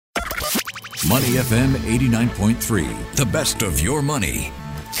Money FM 89.3, the best of your money.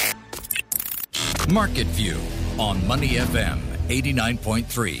 Market View on Money FM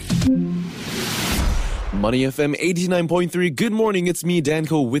 89.3. Money FM 89.3. Good morning, it's me,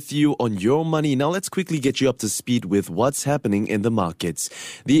 Danko, with you on Your Money. Now let's quickly get you up to speed with what's happening in the markets.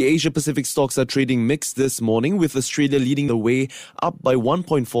 The Asia-Pacific stocks are trading mixed this morning, with Australia leading the way, up by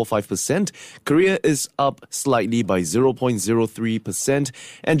 1.45%. Korea is up slightly by 0.03%.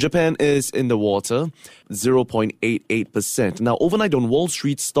 And Japan is in the water, 0.88%. Now, overnight on Wall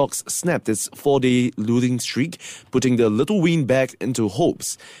Street, stocks snapped its 4-day losing streak, putting the little win back into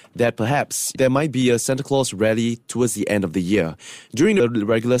hopes that perhaps there might be a Santa Claus rally towards the end of the year. During the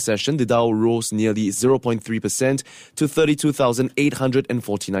regular session, the Dow rose nearly 0.3% to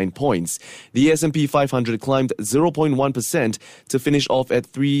 32,849 points. The S&P 500 climbed 0.1% to finish off at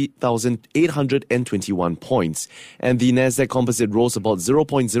 3,821 points. And the Nasdaq Composite rose about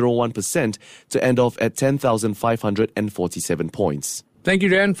 0.01% to end off at 10,547 points. Thank you,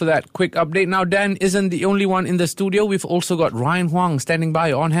 Dan, for that quick update. Now, Dan isn't the only one in the studio. We've also got Ryan Huang standing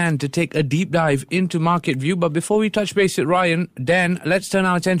by on hand to take a deep dive into Market View. But before we touch base with Ryan, Dan, let's turn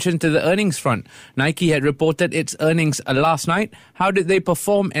our attention to the earnings front. Nike had reported its earnings last night. How did they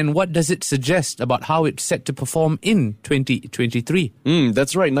perform, and what does it suggest about how it's set to perform in 2023?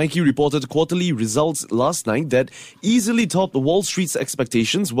 That's right. Nike reported quarterly results last night that easily topped Wall Street's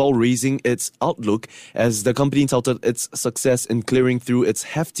expectations while raising its outlook as the company touted its success in clearing through its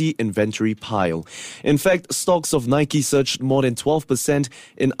hefty inventory pile. In fact, stocks of Nike surged more than 12%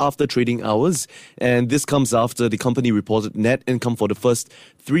 in after trading hours, and this comes after the company reported net income for the first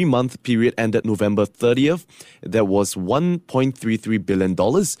 3-month period ended November 30th. That was $1.33 billion,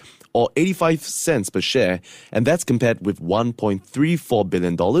 or 85 cents per share, and that's compared with $1.34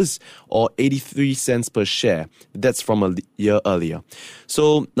 billion, or 83 cents per share. That's from a year earlier.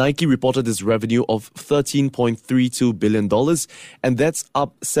 So Nike reported its revenue of $13.32 billion, and that's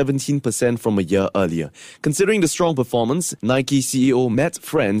up 17% from a year earlier. Considering the strong performance, Nike CEO Matt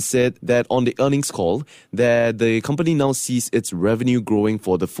Friend said that on the earnings call that the company now sees its revenue growing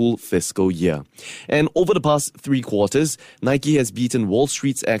for the full fiscal year. And over the past 3 quarters, Nike has beaten Wall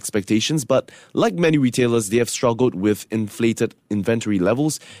Street's expectations, but like many retailers, they have struggled with inflated inventory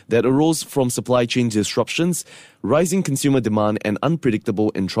levels that arose from supply chain disruptions, rising consumer demand, and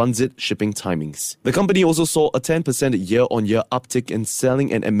unpredictable in-transit shipping timings. The company also saw a 10% year-on-year uptick in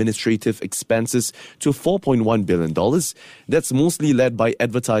selling and administrative expenses to $4.1 billion. That's mostly led by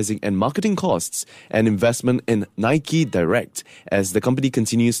advertising and marketing costs and investment in Nike Direct as the company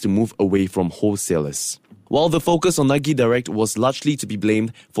continues to move away from wholesalers. While the focus on Nike Direct was largely to be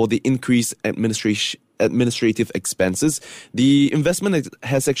blamed for the increased administrative expenses, the investment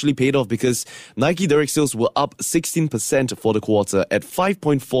has actually paid off because Nike Direct sales were up 16% for the quarter at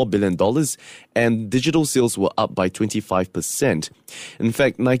 $5.4 billion, and digital sales were up by 25%. In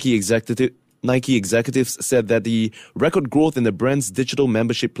fact, Nike executives said that the record growth in the brand's digital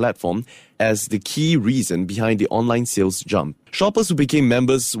membership platform as the key reason behind the online sales jump. Shoppers who became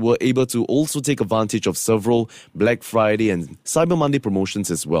members were able to also take advantage of several Black Friday and Cyber Monday promotions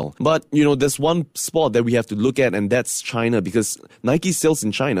as well. But, there's one spot that we have to look at, and that's China, because Nike sales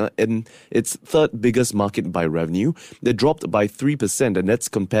in China, in its 3rd biggest market by revenue, they dropped by 3%, and that's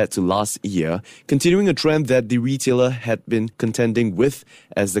compared to last year, continuing a trend that the retailer had been contending with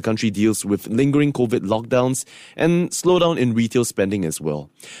as the country deals with lingering COVID lockdowns and slowdown in retail spending as well.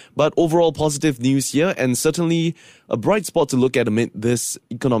 But overall, positive news here, and certainly a bright spot to look at amid this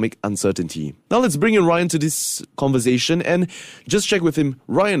economic uncertainty. Now let's bring in Ryan to this conversation and just check with him.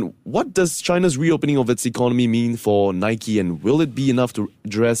 Ryan, what does China's reopening of its economy mean for Nike, and will it be enough to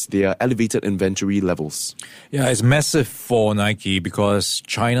address their elevated inventory levels? Yeah, it's massive for Nike because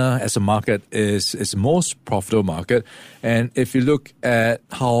China as a market is its most profitable market. And if you look at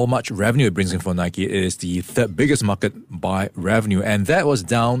how much revenue it brings in for Nike, it is the 3rd biggest market by revenue. And that was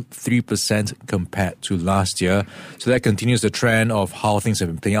down 3% compared to last year. So that continues the trend of how things have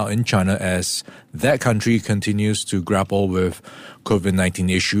been playing out in China as that country continues to grapple with COVID-19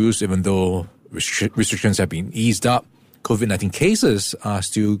 issues, even though restrictions have been eased up. COVID-19 cases are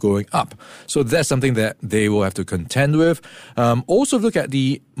still going up. So that's something that they will have to contend with. Also look at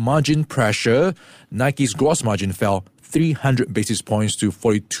the margin pressure. Nike's gross margin fell 300 basis points to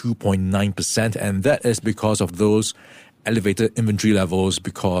 42.9%, and that is because of those elevated inventory levels,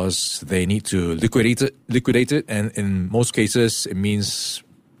 because they need to liquidate it, and in most cases it means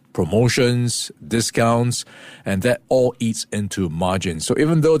promotions, discounts, and that all eats into margin. So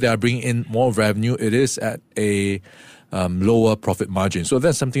even though they are bringing in more revenue, it is at a lower profit margin. So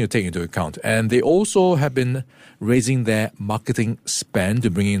that's something to take into account. And they also have been raising their marketing spend to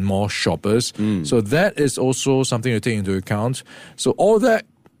bring in more shoppers. So that is also something to take into account. So all that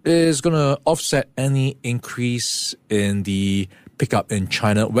is going to offset any increase in the pickup in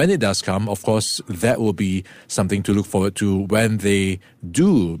China when it does come. Of course, that will be something to look forward to when they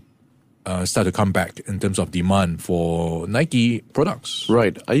do start to come back in terms of demand for Nike products.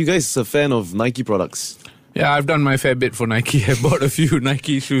 Right. Are you guys a fan of Nike products? Yeah, I've done my fair bit for Nike. I bought a few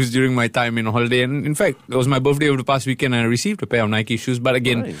Nike shoes during my time in holiday. And in fact, it was my birthday over the past weekend and I received a pair of Nike shoes. But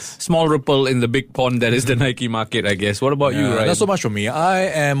again, Nice. small ripple in the big pond that is the Nike market, I guess. What about you, Ryan? Not so much for me. I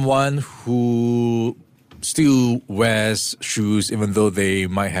am one who still wears shoes even though they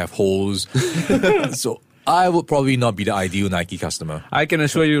might have holes. So I would probably not be the ideal Nike customer. I can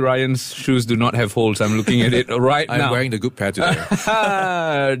assure you Ryan's shoes do not have holes. I'm looking at it right I'm now. wearing the good pair today.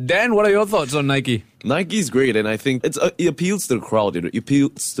 Dan, what are your thoughts on Nike? Nike's great, and I think it appeals to the crowd. It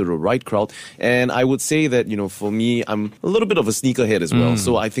appeals to the right crowd, and I would say that for me, I'm a little bit of a sneakerhead as well.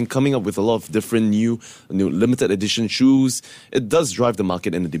 So I think coming up with a lot of different new limited edition shoes, it does drive the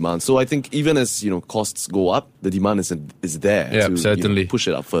market and the demand. So I think even as costs go up, the demand is there Yeah, to certainly. push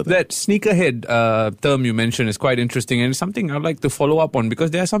it up further. That sneakerhead term you mentioned is quite interesting and it's something I'd like to follow up on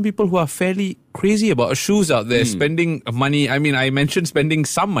because there are some people who are fairly crazy about shoes out there, spending money. I mean, I mentioned spending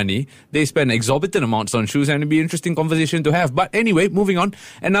some money. They spend exorbitant amounts on shoes and it'd be an interesting conversation to have. But anyway, moving on.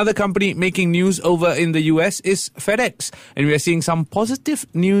 Another company making news over in the US is FedEx. And we are seeing some positive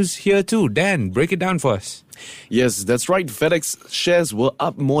news here too. Dan, break it down for us. Yes, that's right. FedEx shares were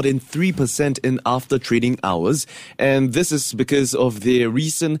up more than 3% in after trading hours. And this is because of their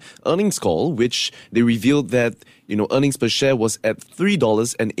recent earnings call, which they revealed that, earnings per share was at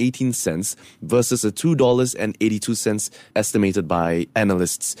 $3.18 versus a $2.82 estimated by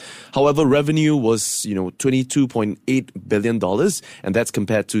analysts. However, revenue was, $22.8 billion, and that's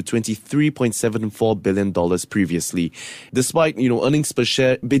compared to $23.74 billion previously. Despite, earnings per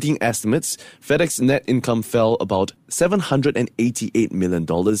share beating estimates, FedEx net income fell about $788 million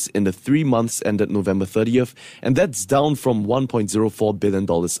in the 3 months ended November 30th, and that's down from $1.04 billion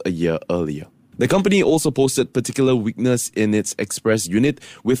a year earlier. The company also posted particular weakness in its express unit,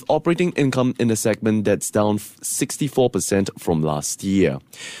 with operating income in the segment that's down 64% from last year.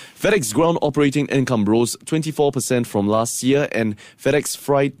 FedEx Ground operating income rose 24% from last year, and FedEx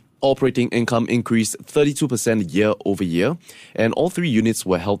Freight operating income increased 32% year over year, and all three units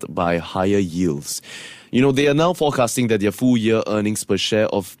were helped by higher yields. They are now forecasting that their full year earnings per share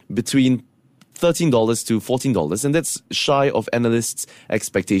of between $13 to $14, and that's shy of analysts'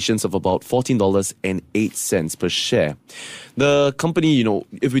 expectations of about $14.08 per share. The company,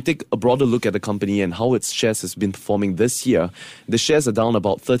 if we take a broader look at the company and how its shares has been performing this year, the shares are down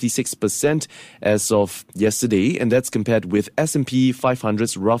about 36% as of yesterday, and that's compared with S&P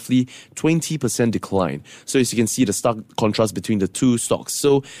 500's roughly 20% decline. So as you can see, the stark contrast between the two stocks.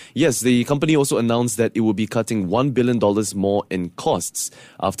 So yes, the company also announced that it will be cutting $1 billion more in costs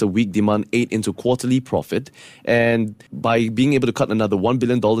after weak demand ate into quarterly profit, and by being able to cut another $1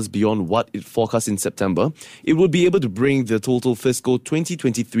 billion beyond what it forecast in September, it would be able to bring the total fiscal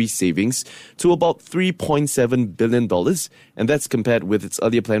 2023 savings to about $3.7 billion, and that's compared with its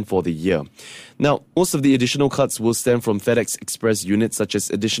earlier plan for the year. Now, most of the additional cuts will stem from FedEx Express units, such as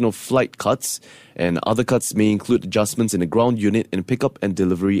additional flight cuts, and other cuts may include adjustments in the ground unit and pickup and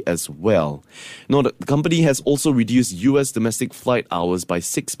delivery as well. Now, the company has also reduced US domestic flight hours by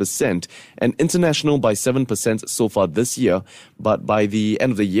 6% and international by 7% so far this year, but by the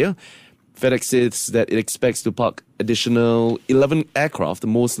end of the year, FedEx says that it expects to park additional 11 aircraft,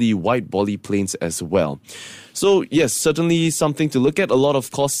 mostly wide-body planes as well. So yes, certainly something to look at. A lot of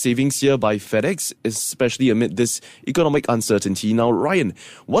cost savings here by FedEx, especially amid this economic uncertainty. Now, Ryan,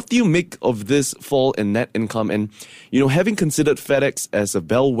 what do you make of this fall in net income? And, having considered FedEx as a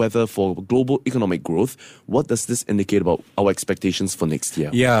bellwether for global economic growth, what does this indicate about our expectations for next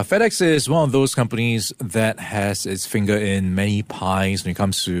year? Yeah, FedEx is one of those companies that has its finger in many pies when it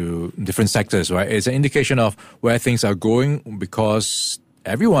comes to different sectors, right? It's an indication of where things are going because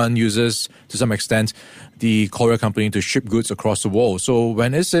everyone uses, to some extent, the courier company to ship goods across the world. So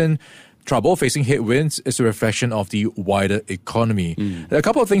when it's in trouble, facing headwinds, it's a reflection of the wider economy. There are a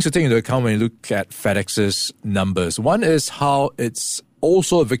couple of things to take into account when you look at FedEx's numbers. One is how it's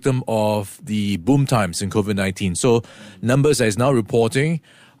also a victim of the boom times in COVID-19. So numbers that it's now reporting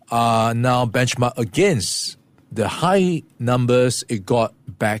are now benchmarked against the high numbers it got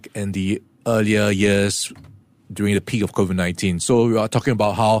back in the earlier years during the peak of COVID-19. So we are talking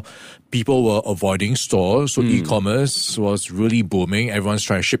about how people were avoiding stores. So e-commerce was really booming. Everyone's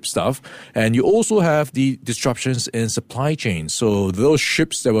trying to ship stuff. And you also have the disruptions in supply chains. So those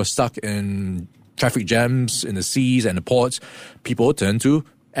ships that were stuck in traffic jams in the seas and the ports, people turned to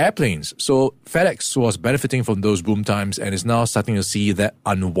airplanes. So FedEx was benefiting from those boom times and is now starting to see that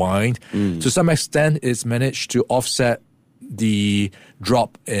unwind. To some extent, it's managed to offset the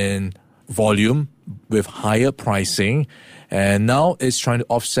drop in volume with higher pricing, and now it's trying to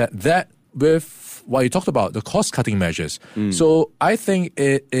offset that with what you talked about, the cost-cutting measures. So I think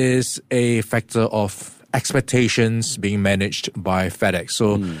it is a factor of expectations being managed by FedEx.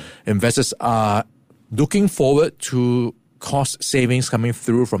 So investors are looking forward to cost savings coming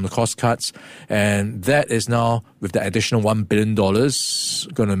through from the cost cuts, and that is now, with the additional $1 billion,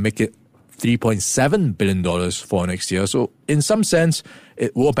 going to make it $3.7 billion for next year. So in some sense,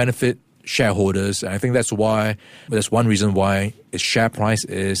 it will benefit shareholders. And I think that's one reason why its share price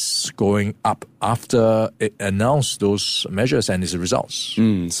is going up after it announced those measures and its results.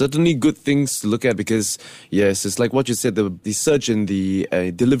 Certainly good things to look at because, yes, it's like what you said, the surge in the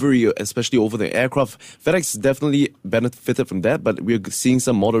delivery, especially over the aircraft. FedEx definitely benefited from that, but we're seeing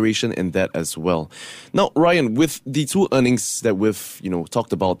some moderation in that as well. Now, Ryan, with the two earnings that we've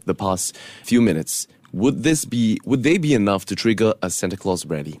talked about the past few minutes, would they be enough to trigger a Santa Claus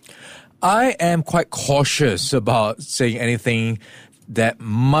rally? I am quite cautious about saying anything that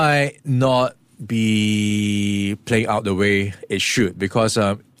might not be playing out the way it should, because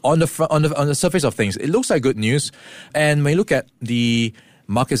on the surface of things, it looks like good news. And when you look at the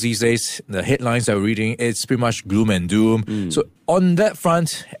markets these days, the headlines that we're reading, it's pretty much gloom and doom. So on that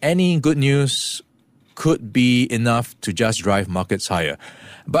front, any good news could be enough to just drive markets higher.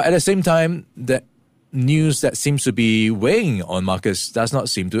 But at the same time, the news that seems to be weighing on markets does not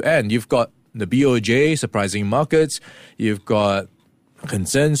seem to end. You've got the BOJ surprising markets. You've got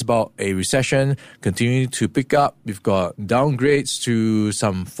concerns about a recession continuing to pick up. We've got downgrades to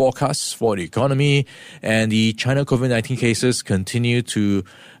some forecasts for the economy, and the China COVID-19 cases continue to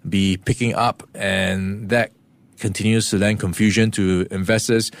be picking up, and that continues to lend confusion to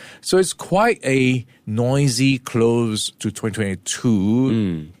investors. So it's quite a noisy close to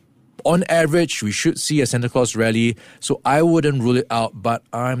 2022. On average, we should see a Santa Claus rally, so I wouldn't rule it out, but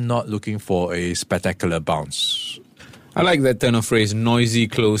I'm not looking for a spectacular bounce. I like that turn of phrase, noisy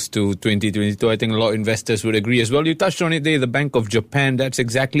close to 2022. I think a lot of investors would agree as well. You touched on it there, the Bank of Japan. That's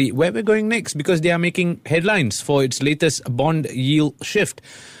exactly where we're going next, because they are making headlines for its latest bond yield shift.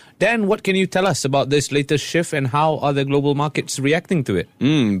 Dan, what can you tell us about this latest shift and how are the global markets reacting to it?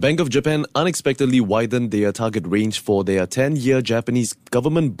 Bank of Japan unexpectedly widened their target range for their 10-year Japanese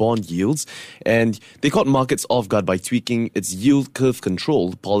government bond yields, and they caught markets off guard by tweaking its yield curve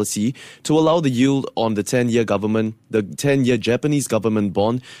control policy to allow the yield on the 10-year Japanese government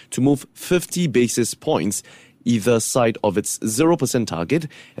bond to move 50 basis points either side of its 0% target,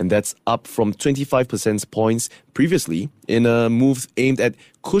 and that's up from 25% points previously, in a move aimed at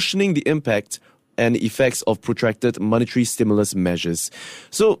cushioning the impact and effects of protracted monetary stimulus measures.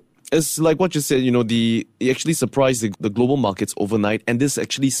 So it's like what you said, it actually surprised the global markets overnight, and this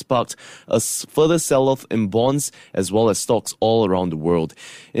actually sparked a further sell-off in bonds as well as stocks all around the world.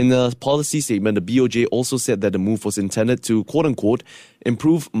 In a policy statement, the BOJ also said that the move was intended to, quote-unquote,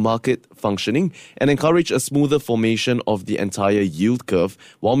 improve market functioning and encourage a smoother formation of the entire yield curve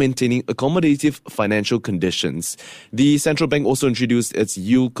while maintaining accommodative financial conditions. The central bank also introduced its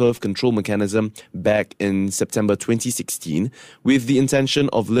yield curve control mechanism back in September 2016 with the intention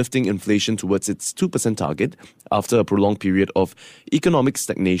of lifting inflation towards its 2% target after a prolonged period of economic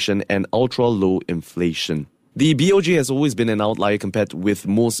stagnation and ultra-low inflation. The BOJ has always been an outlier compared with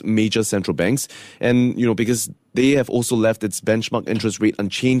most major central banks, and because they have also left its benchmark interest rate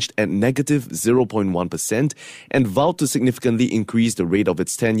unchanged at negative 0.1% and vowed to significantly increase the rate of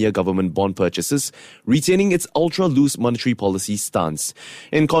its 10-year government bond purchases, retaining its ultra-loose monetary policy stance.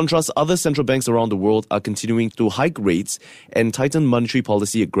 In contrast, other central banks around the world are continuing to hike rates and tighten monetary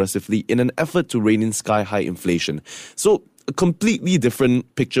policy aggressively in an effort to rein in sky-high inflation. So, a completely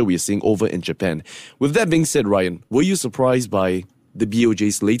different picture we're seeing over in Japan. With that being said, Ryan, were you surprised by the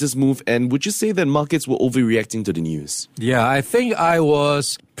BOJ's latest move, and would you say that markets were overreacting to the news? Yeah, I think I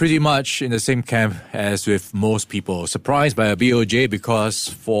was pretty much in the same camp as with most people. Surprised by a BOJ because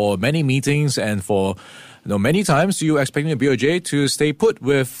for many meetings and for many times you were expecting the BOJ to stay put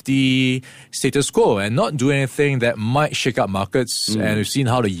with the status quo and not do anything that might shake up markets. And we've seen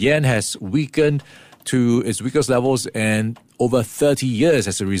how the yen has weakened to its weakest levels in over 30 years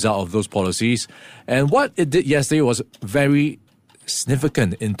as a result of those policies. And what it did yesterday was very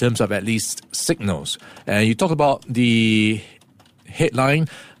significant in terms of at least signals. And you talk about the headline,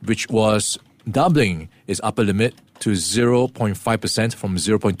 which was doubling its upper limit to 0.5% from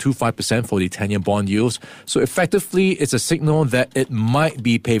 0.25% for the 10-year bond yields. So effectively, it's a signal that it might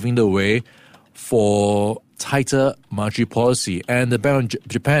be paving the way for tighter monetary policy. And the Bank of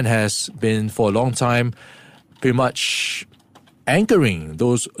Japan has been for a long time pretty much anchoring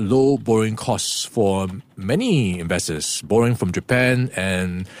those low borrowing costs for many investors, borrowing from Japan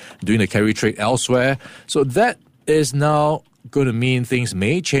and doing the carry trade elsewhere. So that is now going to mean things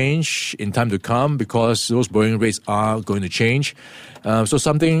may change in time to come because those borrowing rates are going to change. So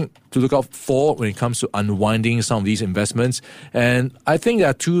something to look out for when it comes to unwinding some of these investments. And I think there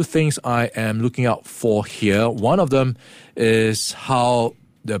are two things I am looking out for here. One of them is how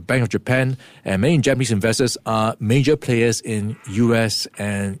the Bank of Japan and many Japanese investors are major players in US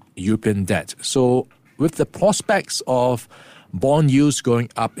and European debt. So with the prospects of bond yields going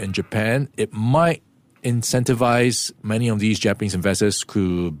up in Japan, it might incentivize many of these Japanese investors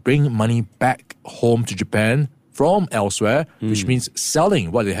to bring money back home to Japan from elsewhere, which means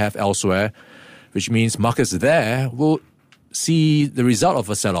selling what they have elsewhere, which means markets there will see the result of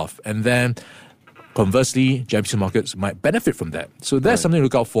a sell-off. And then conversely, Japanese markets might benefit from that. So that's something to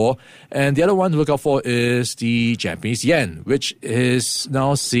look out for. And the other one to look out for is the Japanese yen, which is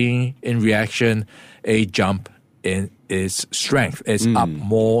now seeing in reaction a jump in its strength. It's up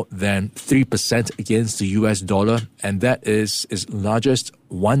more than 3% against the US dollar, and that is its largest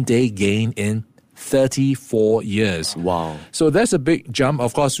one-day gain in 34 years. Wow. So that's a big jump.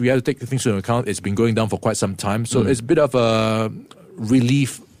 Of course, we have to take things into account. It's been going down for quite some time. So it's a bit of a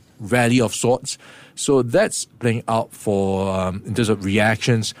relief rally of sorts. So that's playing out for in terms of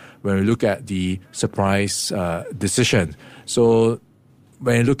reactions when we look at the surprise decision. So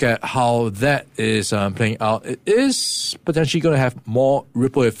when you look at how that is playing out, it is potentially going to have more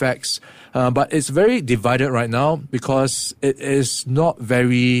ripple effects. But it's very divided right now because it is not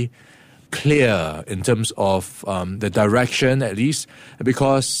very clear in terms of the direction, at least,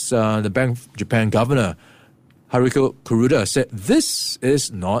 because the Bank of Japan governor, Haruhiko Kuroda, said this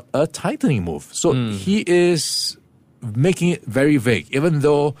is not a tightening move. So he is making it very vague, even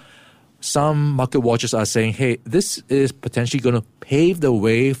though some market watchers are saying, hey, this is potentially going to pave the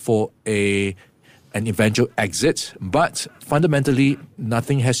way for an eventual exit. But fundamentally,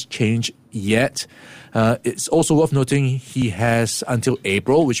 nothing has changed yet. It's also worth noting he has until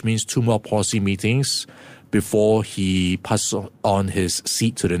April, which means 2 more policy meetings before he passes on his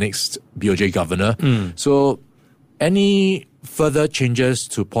seat to the next BOJ governor. So any further changes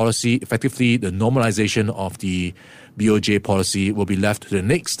to policy, effectively the normalization of the BOJ policy, will be left to the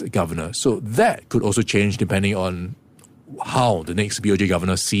next governor. So that could also change depending on how the next BOJ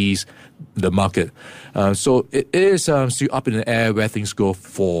governor sees the market. So it is still up in the air where things go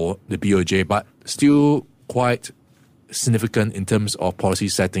for the BOJ, but still quite significant in terms of policy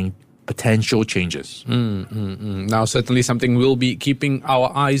setting potential changes. Now, certainly something we'll be keeping our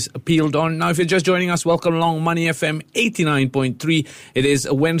eyes peeled on. Now, if you're just joining us, welcome along Money FM 89.3. It is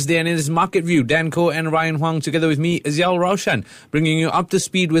a Wednesday and it is Market View. Dan Koh and Ryan Huang together with me, Ziaul Raushan, bringing you up to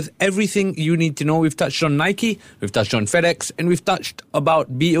speed with everything you need to know. We've touched on Nike, we've touched on FedEx, and we've touched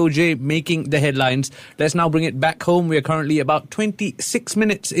about BOJ making the headlines. Let's now bring it back home. We are currently about 26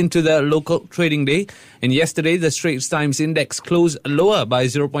 minutes into the local trading day. And yesterday, the Straits Times Index closed lower by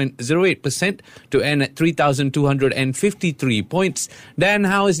 0.08% to end at 3,253 points. Dan,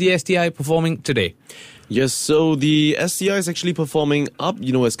 how is the STI performing today? Yes, so the STI is actually performing up,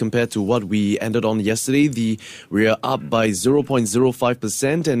 as compared to what we ended on yesterday. We are up by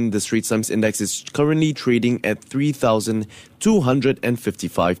 0.05%, and the Straits Times Index is currently trading at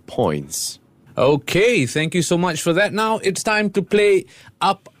 3,255 points. Okay, thank you so much for that. Now it's time to play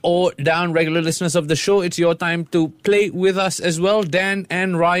up or down. Regular listeners of the show, it's your time to play with us as well. Dan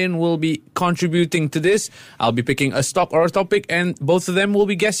and Ryan will be contributing to this. I'll be picking a stock or a topic, and both of them will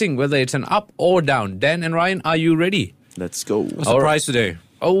be guessing whether it's an up or down. Dan and Ryan, are you ready? Let's go. What's the prize today?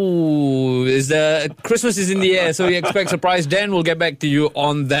 Oh, Christmas is in the air, so we expect surprise. Dan will get back to you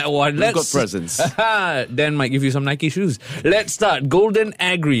on that one. We've got presents. Dan might give you some Nike shoes. Let's start. Golden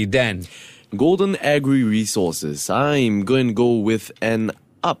Agri, Dan. Golden Agri Resources. I'm going to go with an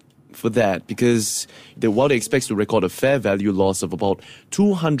up for that because while they expect to record a fair value loss of about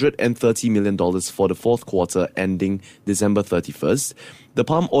 $230 million for the fourth quarter ending December 31st, the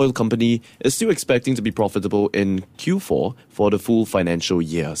palm oil company is still expecting to be profitable in Q4 for the full financial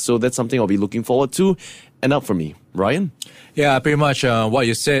year. So that's something I'll be looking forward to. And up for me. Ryan? Yeah, pretty much what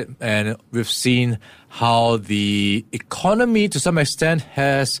you said. And we've seen how the economy to some extent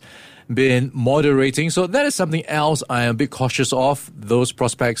has been moderating. So that is something else I am a bit cautious of. Those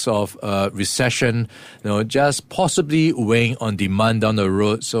prospects of recession, just possibly weighing on demand down the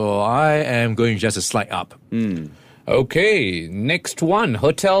road. So I am going just a slight up. Okay, next one,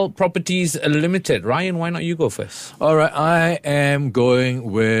 Hotel Properties Limited. Ryan, why not you go first? All right, I am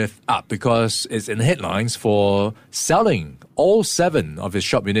going with up because it's in the headlines for selling all 7 of its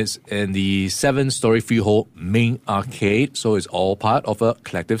shop units in the 7-story freehold main arcade. So it's all part of a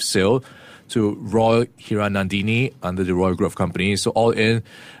collective sale to Royal Hiranandini under the Royal Grove Company. So all in,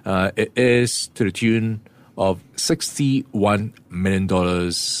 it is to the tune of $61 million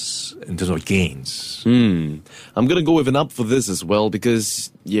in terms of gains. I'm going to go with an up for this as well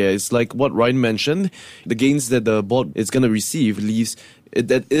because, it's like what Ryan mentioned. The gains that the board is going to receive leaves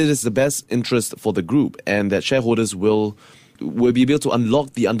that it is the best interest for the group and that shareholders will be able to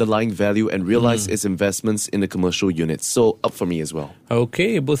unlock the underlying value and realize its investments in the commercial units. So up for me as well.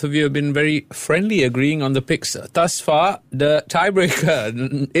 Okay, both of you have been very friendly agreeing on the picks thus far. The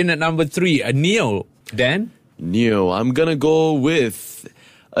tiebreaker in at number 3, Neo. Dan? Neo, I'm going to go with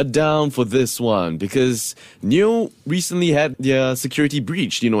a down for this one because Neo recently had their security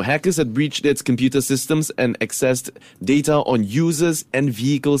breached. Hackers had breached its computer systems and accessed data on users and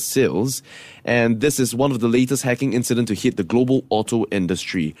vehicle sales. And this is one of the latest hacking incidents to hit the global auto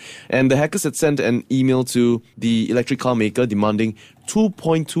industry. And the hackers had sent an email to the electric car maker demanding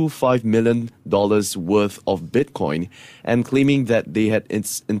 $2.25 million worth of Bitcoin and claiming that they had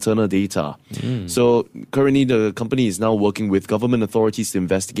its internal data. So currently the company is now working with government authorities to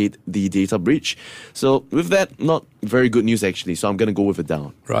investigate the data breach. So with that, not very good news actually. So I'm going to go with a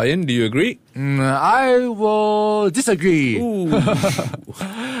down. Ryan, do you agree? I will disagree.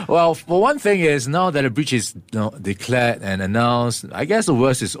 Well, for one thing is now that a breach is declared and announced, I guess the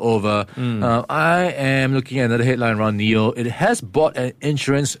worst is over. I am looking at another headline around Neo. It has bought an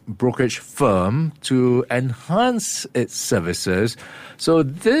insurance brokerage firm to enhance its services. So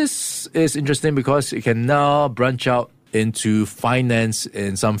this is interesting because it can now branch out into finance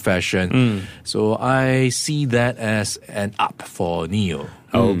in some fashion. So I see that as an up for Neo.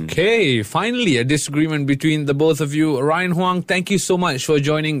 Okay, finally a disagreement between the both of you. Ryan Huang, thank you so much for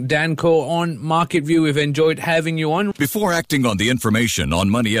joining Dan Koh on Market View. We've enjoyed having you on. Before acting on the information on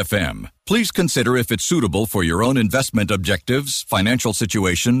Money FM, please consider if it's suitable for your own investment objectives, financial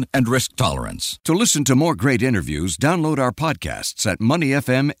situation, and risk tolerance. To listen to more great interviews, download our podcasts at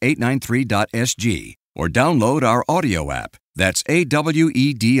moneyfm893.sg or download our audio app. That's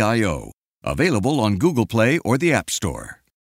AWEDIO. Available on Google Play or the App Store.